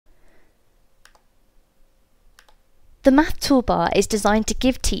The Math Toolbar is designed to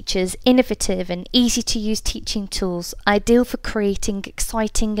give teachers innovative and easy to use teaching tools, ideal for creating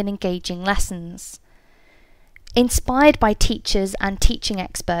exciting and engaging lessons. Inspired by teachers and teaching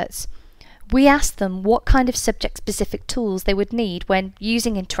experts, we asked them what kind of subject-specific tools they would need when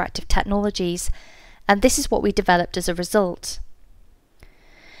using interactive technologies, and this is what we developed as a result.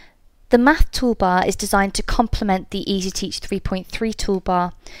 The Math Toolbar is designed to complement the Easiteach 3.3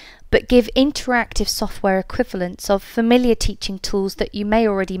 toolbar, but give interactive software equivalents of familiar teaching tools that you may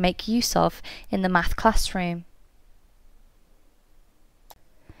already make use of in the math classroom.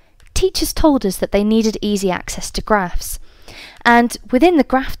 Teachers told us that they needed easy access to graphs, and within the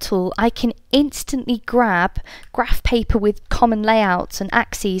graph tool I can instantly grab graph paper with common layouts and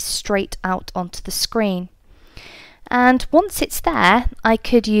axes straight out onto the screen. And once it's there, I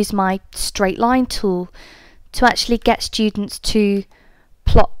could use my straight line tool to actually get students to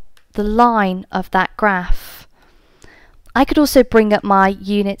plot the line of that graph. I could also bring up my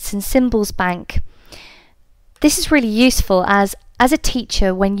units and symbols bank. This is really useful as a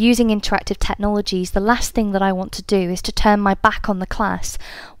teacher, when using interactive technologies, the last thing that I want to do is to turn my back on the class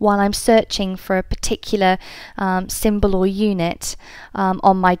while I'm searching for a particular symbol or unit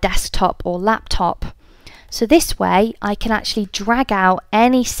on my desktop or laptop. So this way I can actually drag out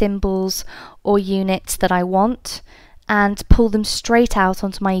any symbols or units that I want and pull them straight out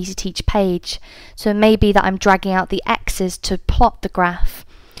onto my Easiteach page. So it may be that I'm dragging out the X's to plot the graph,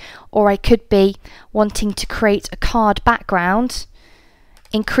 or I could be wanting to create a card background,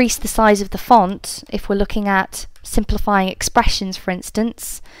 increase the size of the font if we're looking at simplifying expressions for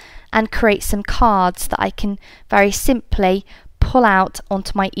instance, and create some cards that I can very simply pull out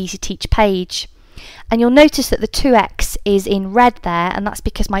onto my Easiteach page. And you'll notice that the 2x is in red there, and that's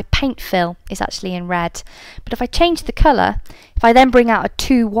because my paint fill is actually in red. But if I change the colour, if I then bring out a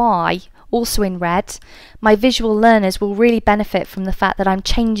 2y also in red, my visual learners will really benefit from the fact that I'm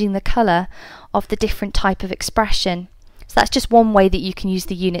changing the colour of the different type of expression. So that's just one way that you can use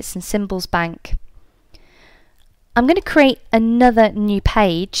the units and symbols bank. I'm going to create another new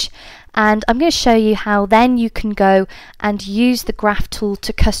page, and I'm going to show you how then you can go and use the graph tool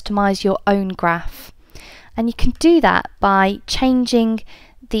to customize your own graph. And you can do that by changing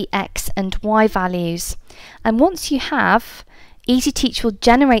the X and Y values. And once you have, Easiteach will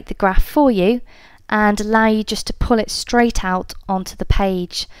generate the graph for you and allow you just to pull it straight out onto the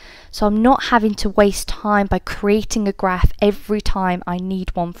page. So I'm not having to waste time by creating a graph every time I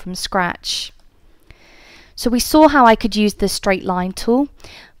need one from scratch. So we saw how I could use the straight line tool,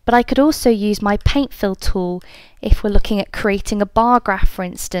 but I could also use my paint fill tool if we're looking at creating a bar graph, for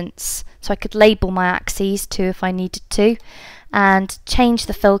instance. So I could label my axes too if I needed to, and change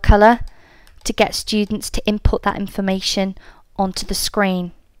the fill colour to get students to input that information onto the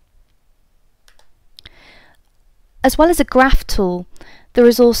screen. As well as a graph tool, there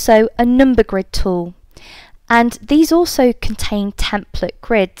is also a number grid tool, and these also contain template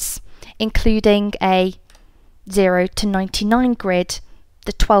grids, including a 0 to 99 grid,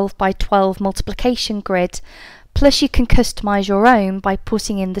 the 12 by 12 multiplication grid, plus you can customize your own by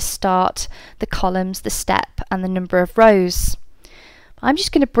putting in the start, the columns, the step and the number of rows. I'm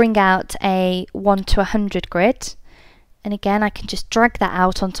just going to bring out a 1 to 100 grid, and again I can just drag that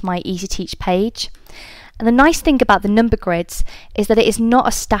out onto my Easiteach page. And the nice thing about the number grids is that it is not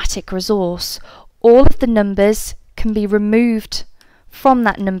a static resource. All of the numbers can be removed from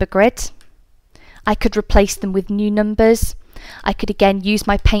that number grid. I could replace them with new numbers. I could again use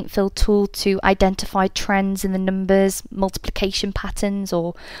my paint fill tool to identify trends in the numbers, multiplication patterns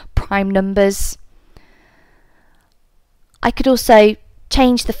or prime numbers. I could also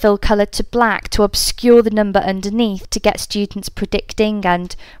change the fill colour to black to obscure the number underneath to get students predicting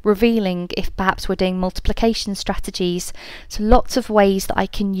and revealing if perhaps we're doing multiplication strategies. So lots of ways that I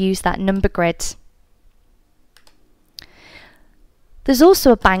can use that number grid. There's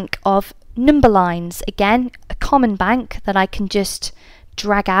also a bank of number lines, again a common bank that I can just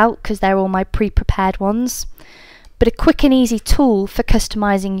drag out because they're all my pre-prepared ones, but a quick and easy tool for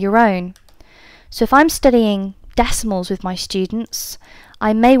customizing your own. So if I'm studying decimals with my students,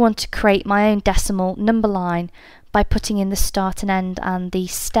 I may want to create my own decimal number line by putting in the start and end and the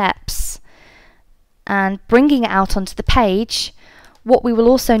steps and bringing it out onto the page. What we will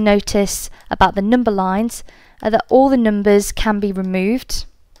also notice about the number lines are that all the numbers can be removed.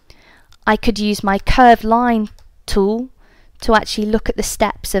 I could use my curved line tool to actually look at the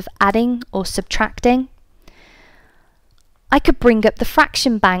steps of adding or subtracting. I could bring up the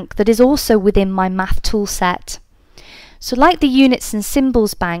fraction bank that is also within my math tool set. So like the units and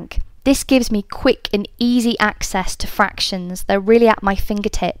symbols bank, This gives me quick and easy access to fractions. They're really at my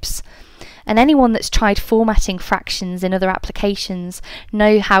fingertips. And anyone that's tried formatting fractions in other applications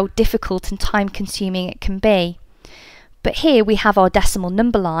know how difficult and time consuming it can be. But here we have our decimal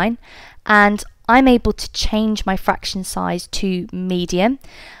number line, and I'm able to change my fraction size to medium,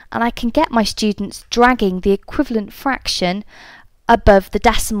 and I can get my students dragging the equivalent fraction above the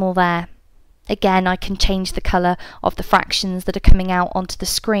decimal there. Again, I can change the colour of the fractions that are coming out onto the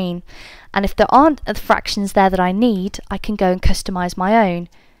screen, and if there aren't the fractions there that I need, I can go and customise my own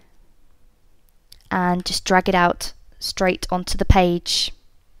and just drag it out straight onto the page.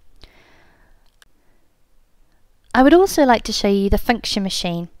 I would also like to show you the function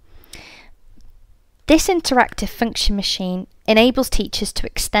machine. This interactive function machine enables teachers to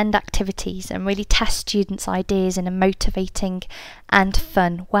extend activities and really test students' ideas in a motivating and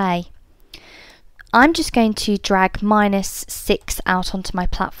fun way. I'm just going to drag -6 out onto my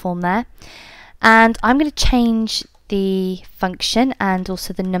platform there, and I'm going to change the function and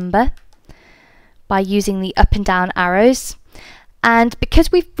also the number by using the up and down arrows. And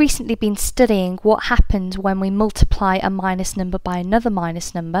because we've recently been studying what happens when we multiply a minus number by another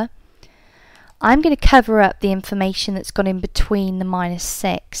minus number, I'm going to cover up the information that's gone in between the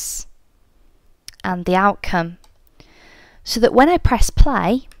 -6 and the outcome, so that when I press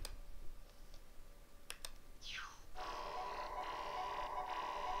play,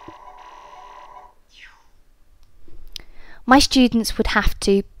 my students would have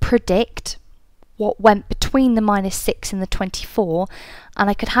to predict what went between the -6 and the 24, and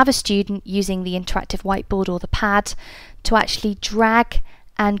I could have a student using the interactive whiteboard or the pad to actually drag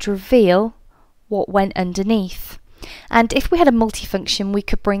and reveal what went underneath. And if we had a multifunction, we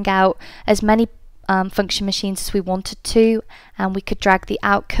could bring out as many function machines as we wanted to, and we could drag the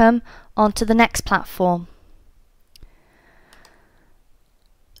outcome onto the next platform.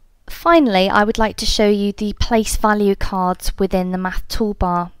 Finally, I would like to show you the place value cards within the math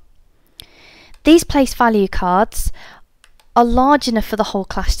toolbar. These place value cards are large enough for the whole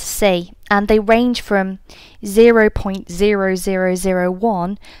class to see, and they range from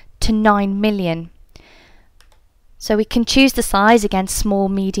 0.0001 to 9 million. So we can choose the size, again small,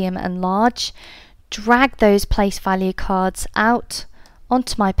 medium and large, drag those place value cards out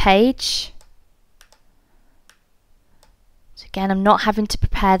onto my page. So again, I'm not having to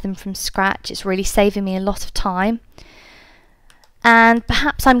prepare them from scratch, it's really saving me a lot of time. And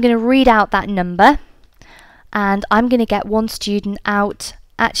perhaps I'm going to read out that number, and I'm going to get one student out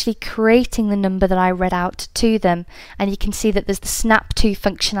actually creating the number that I read out to them, and you can see that there's the snap to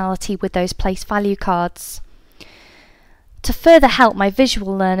functionality with those place value cards. To further help my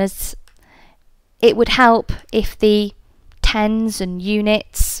visual learners, it would help if the tens and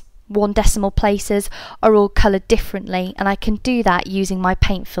units, 1 decimal places are all coloured differently, and I can do that using my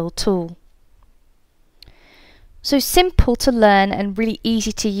paint fill tool. So simple to learn and really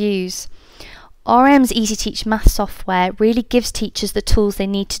easy to use. RM's Easiteach math software really gives teachers the tools they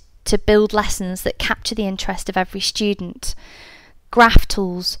need to build lessons that capture the interest of every student. Graph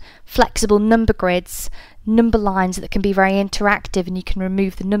tools, flexible number grids, number lines that can be very interactive and you can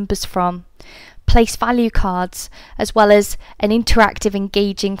remove the numbers from, place value cards, as well as an interactive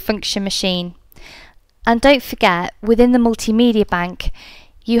engaging function machine. And don't forget, within the multimedia bank,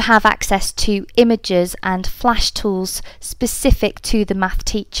 you have access to images and flash tools specific to the math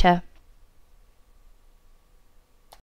teacher.